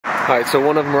Alright, so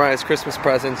one of Mariah's Christmas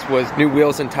presents was new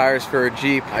wheels and tires for her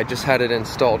Jeep. I just had it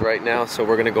installed right now, so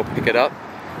we're gonna go pick it up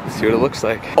and see what it looks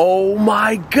like. Oh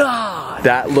my god!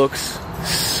 That looks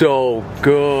so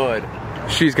good.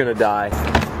 She's gonna die.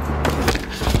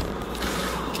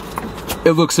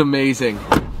 It looks amazing.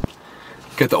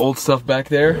 Got the old stuff back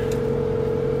there.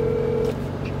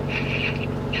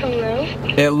 Hello?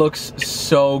 It looks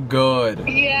so good.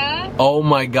 Yeah? Oh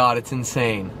my god, it's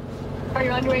insane. Are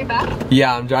you on your way back?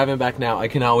 Yeah, I'm driving back now. I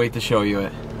cannot wait to show you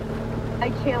it. I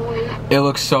can't wait. It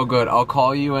looks so good. I'll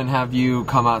call you and have you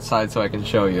come outside so I can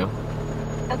show you.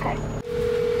 Okay.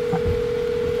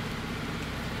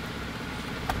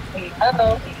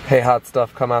 Hello. Hey, hot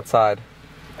stuff, come outside.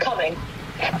 Coming.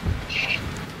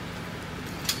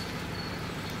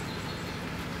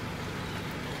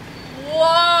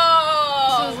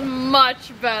 Whoa! This is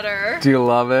much better. Do you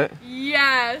love it?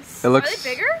 Yes. It looks, Are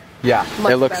they bigger? Yeah,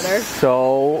 Much it looks better.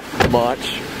 so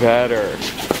much better.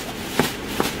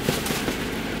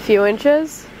 Few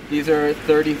inches. These are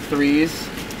 33s.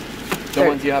 The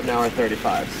ones you have now are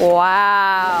 35s.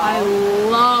 Wow. I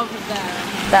love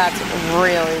that. That's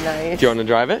really nice. Do you want to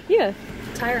drive it? Yeah.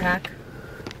 Tire hack.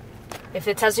 If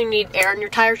it says you need air in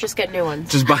your tires, just get new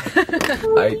ones. Just buy.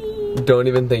 I don't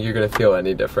even think you're gonna feel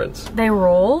any difference. They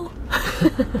roll?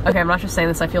 Okay, I'm not just saying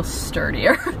this, I feel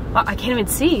sturdier. Wow, I can't even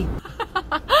see.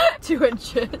 2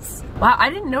 inches. Wow, I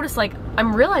didn't notice, like,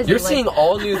 I'm realizing You're like, seeing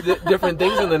all these different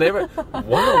things in the neighborhood.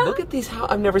 Wow, look at these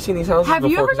houses. I've never seen these houses Have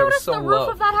before. you ever They're noticed so the roof low.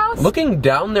 of that house? Looking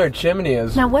down their chimney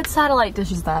is... Now, what satellite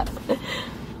dish is that?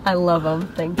 I love them,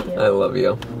 thank you. I love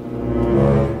you.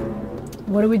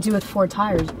 What do we do with 4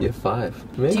 tires? You have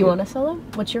 5. Maybe. Do you want to sell them?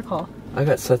 What's your call? I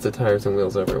got sets of tires and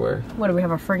wheels everywhere. What, do we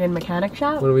have a friggin' mechanic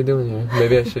shop? What are we doing here?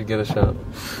 Maybe I should get a shop.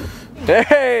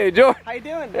 Hey, George. How you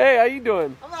doing? Hey, how you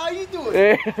doing? How you doing?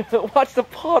 Hey, watch the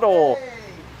puddle. Hey.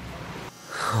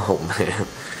 Oh man,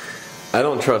 I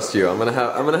don't trust you. I'm gonna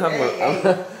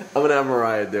have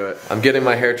Mariah do it. I'm getting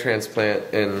my hair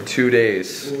transplant in 2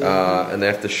 days, and they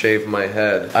have to shave my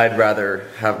head. I'd rather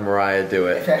have Mariah do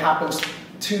If it. it happens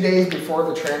 2 days before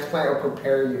the transplant, it'll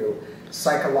prepare you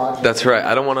psychologically. That's right.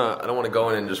 I don't wanna go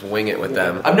in and just wing it with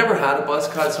them. I've never had a buzz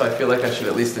cut, so I feel like I should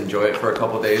at least enjoy it for a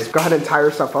couple days. Go ahead and tie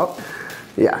yourself up.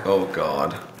 Yeah. Oh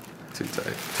god, too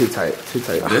tight. Too tight. Too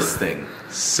tight. This thing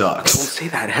sucks. Don't say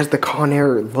that. It has the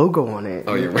Conair logo on it.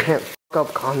 Oh, you're right. You can't f up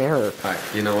Conair. Alright,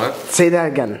 you know what? Say that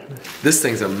again. This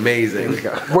thing's amazing.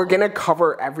 We're gonna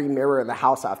cover every mirror in the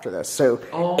house after this. So,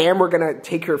 and we're gonna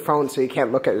take your phone so you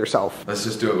can't look at yourself. Let's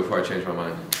just do it before I change my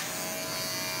mind.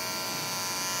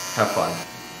 Have fun.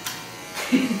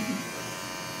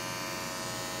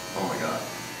 Oh my god.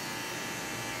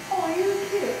 Oh, you're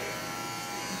cute.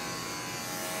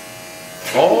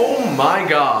 Oh my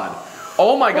god.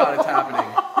 Oh my god, it's happening.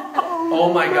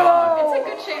 Oh my god. It's a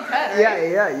good shaped head,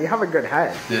 right? Yeah, you have a good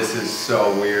head. This is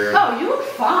so weird. Oh, you look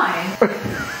fine.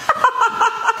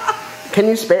 Can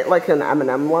you spit like an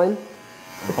Eminem line?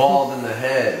 Bald in the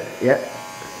head. Yeah.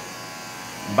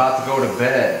 About to go to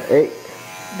bed. Hey.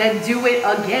 Then do it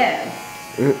again.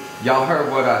 Y'all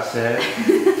heard what I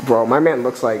said? Bro, my man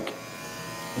looks like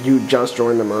you just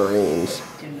joined the Marines.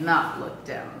 Do not look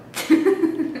down.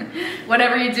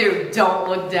 Whatever you do, don't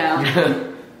look down.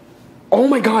 Oh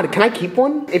my god, can I keep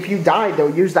one? If you die,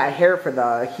 they'll use that hair for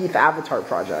the Heath Avatar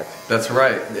project. That's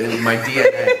right. In my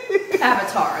DNA.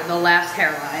 Avatar, the last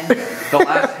hairline. The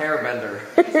last hairbender.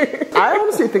 I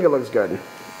honestly think it looks good.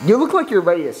 You look like you're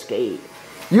ready to skate.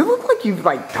 You look like you've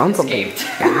like done something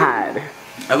bad.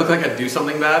 I look like I do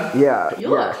something bad? Yeah. You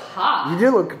look hot. You do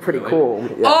look pretty cool.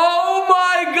 Yeah. Oh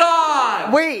my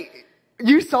god! Wait,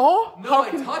 you saw? No,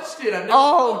 I touched it. I've never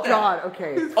Oh felt that. god,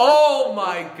 okay. Oh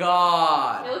my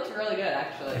god. It looks really good,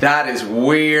 actually. That is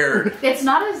weird. It's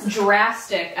not as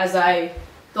drastic as I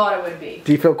thought it would be.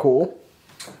 Do you feel cool?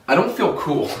 I don't feel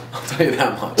cool. I'll tell you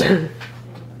that much.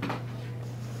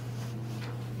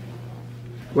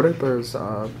 What are those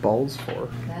balls for?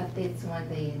 That is what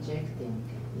they injecting.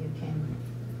 You can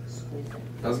squeeze it.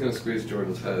 I was gonna squeeze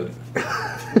Jordan's head.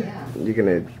 Yeah. You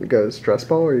gonna go stress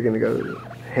ball or are you gonna go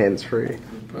hands free?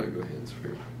 Probably go hands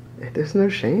free. There's no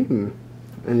shame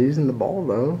in using the ball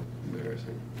though.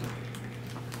 Embarrassing.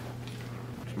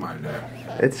 It's my day.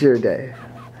 It's your day.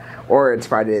 Or it's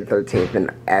Friday the 13th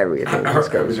and everything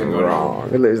just goes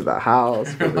wrong. We lose the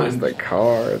house, we lose the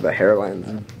car, the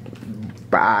hairline's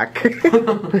back.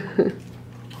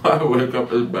 I wake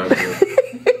up as back here.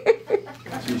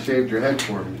 So you shaved your head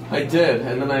for me. I did,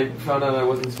 and then I found out I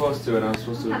wasn't supposed to, and I was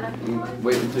supposed to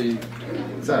wait until you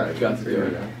It's alright. got to do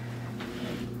it.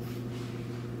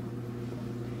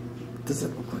 Does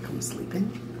it look like I'm sleeping?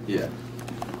 Yeah.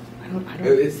 I don't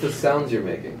It's the sounds you're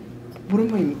making. what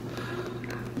am I...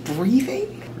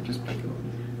 breathing? We're just picking on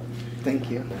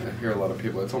Thank you. I hear a lot of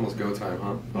people. It's almost go time,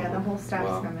 huh? Yeah, the whole staff's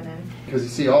Wow. coming in. because you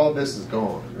see, all this is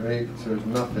gone, right? So there's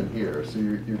nothing here. So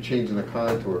you're changing the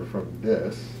contour from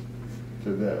this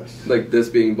to this. Like this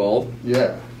being bald?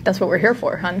 Yeah. That's what we're here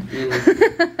for, hun.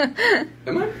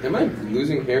 Am I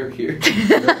losing hair here? You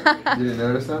didn't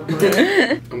notice that part?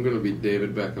 I'm gonna be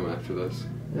David Beckham after this.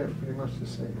 Yeah, pretty much the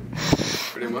same.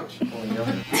 Pretty much. Only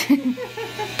younger.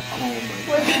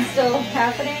 Was it still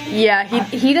happening? Yeah,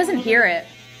 he doesn't hear it,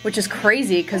 which is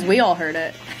crazy because we all heard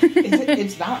it.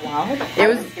 It's not loud? It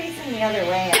was. Facing the other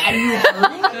way.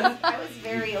 I was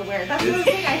very aware. That's the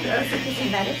thing. I was like, is he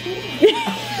meditating?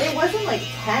 It wasn't like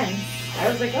tense. I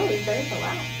was like, oh, he's very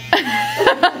relaxed.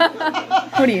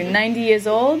 What are you, 90 years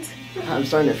old? I'm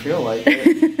starting to feel like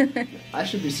it. I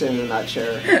should be sitting in that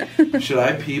chair. Should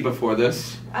I pee before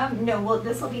this? No, well,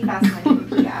 this will be fast and then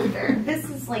you pee after. This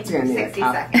is like It's gonna need a 60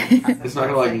 cup. seconds. It's not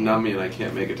gonna like numb me and I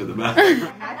can't make it to the bathroom.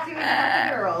 We're not doing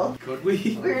happy girl. Could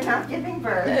we? We're not giving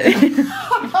birth.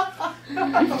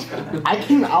 I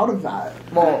came out of that.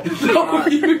 Well, No,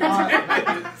 you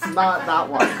not that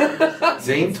one.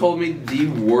 Zane told me the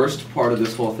worst part of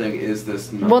this whole thing is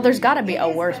this. Well, there's got to be a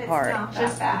worse But it's part. not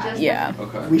that bad. Yeah.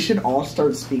 Okay. We should all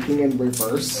start speaking in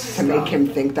reverse to make him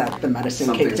think that the medicine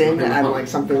Something's kicked in going and on. like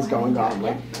something's going on.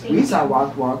 Like, Lisa,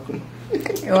 walk.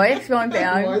 What's going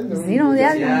down? You know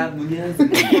that?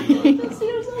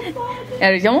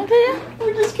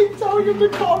 We just keep telling him to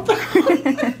calm down.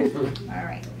 All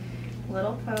right.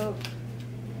 Little poke.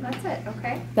 That's it,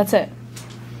 okay? That's it.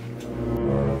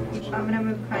 I'm gonna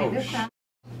move kind of fast.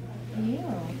 Ew.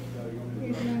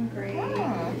 You're doing great.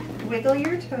 Wiggle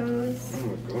your toes. Oh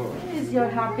my god. Is your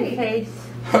happy face?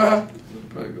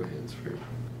 Probably go hands free.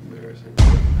 Embarrassing.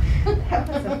 That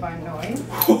was a fun noise.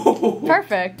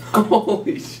 Perfect.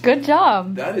 Holy shit. Good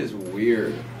job. That is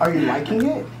weird. Are you liking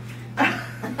it?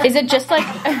 Is it just like...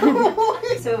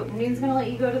 So Noon's gonna let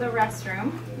you go to the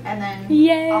restroom, and then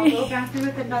Yay. I'll go back through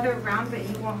with another round, but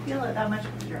you won't feel it that much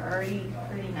because you're already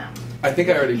pretty numb. I think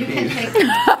I already You can peed. take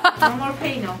no more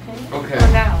pain, okay? Okay.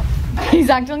 For now. He's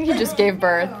acting like he just gave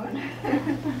birth.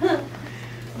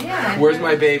 Yeah. Where's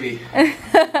my baby? He's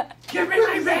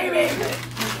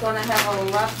gonna have a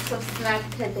lots of snack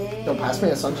today. Don't pass me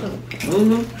a sunshine.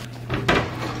 Mm-hmm.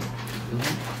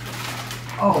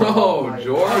 Oh,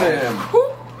 Jordan.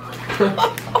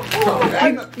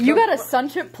 You got a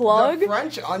sunchip plug? The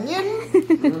French onion?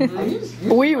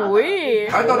 Wee wee.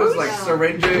 I thought it was like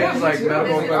syringes, like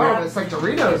medical Oh, equipment. it's like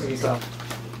Doritos and stuff.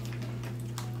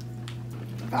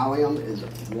 Valium is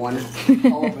one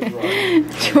hell of a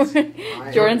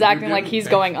drug. Jordan's acting like he's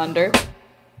going under.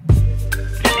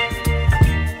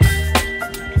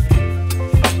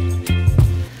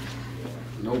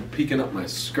 No peeking up my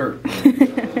skirt.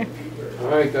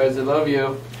 Alright guys, I love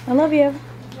you. I love you.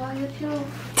 Well, you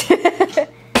too.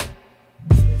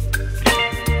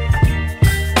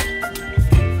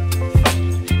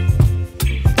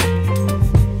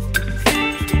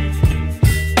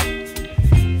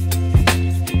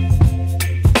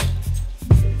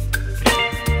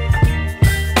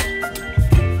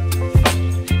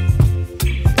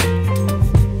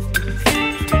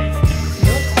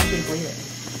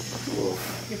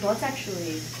 Your blood's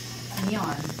actually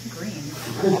neon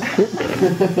green.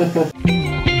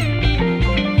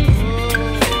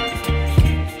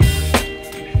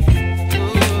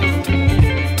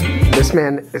 This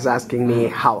man is asking me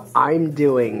how I'm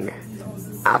doing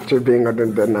after being under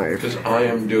the knife. Because I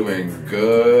am doing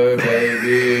good,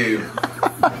 baby.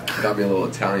 Got me a little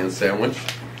Italian sandwich.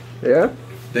 Yeah?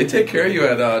 They take care of you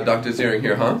at Dr. Ziering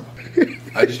here, huh?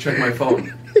 I just checked my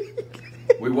phone.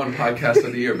 We won podcast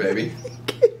of the year, baby.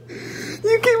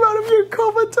 You came out of your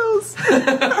comatose.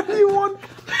 You won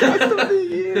podcast of the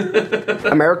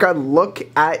year. America, look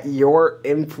at your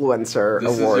influencer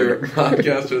This award. is your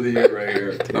podcast of the year right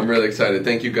here. I'm really excited.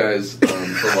 Thank you guys for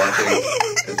watching.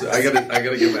 I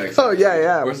gotta get my excitement. Oh,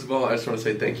 yeah. First of all, I just want to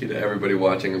say thank you to everybody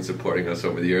watching and supporting us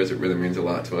over the years. It really means a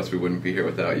lot to us. We wouldn't be here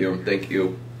without you. And thank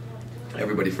you,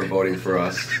 everybody, for voting for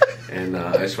us. And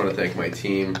I just want to thank my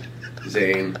team,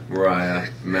 Zane, Mariah,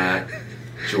 Matt,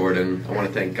 Jordan. I want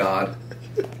to thank God.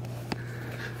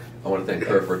 I want to thank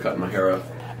her for cutting my hair off.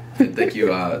 And thank you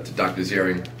to Dr.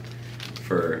 Ziering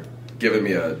for giving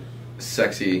me a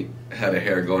sexy head of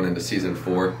hair going into season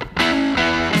 4.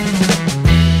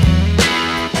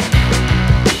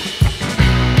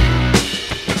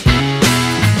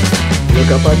 Look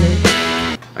up at me.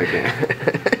 I can't.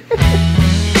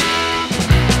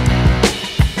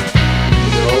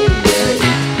 No way.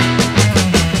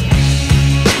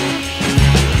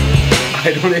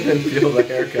 I don't even feel the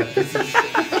haircut. This is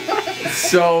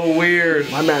so weird.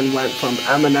 My man went from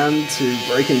Eminem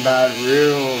to Breaking Bad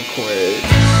real quick.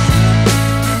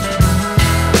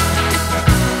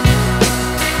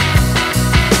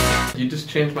 You just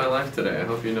changed my life today. I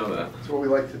hope you know that. That's what we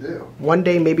like to do. One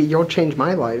day maybe you'll change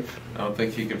my life. I don't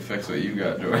think he can fix what you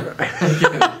got, Jordan.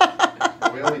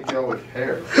 We only deal with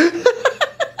hair.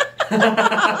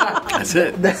 That's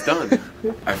it. It's done.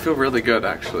 I feel really good,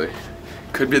 actually.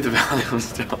 Could be the Valium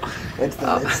still. It's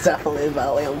definitely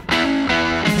Valium.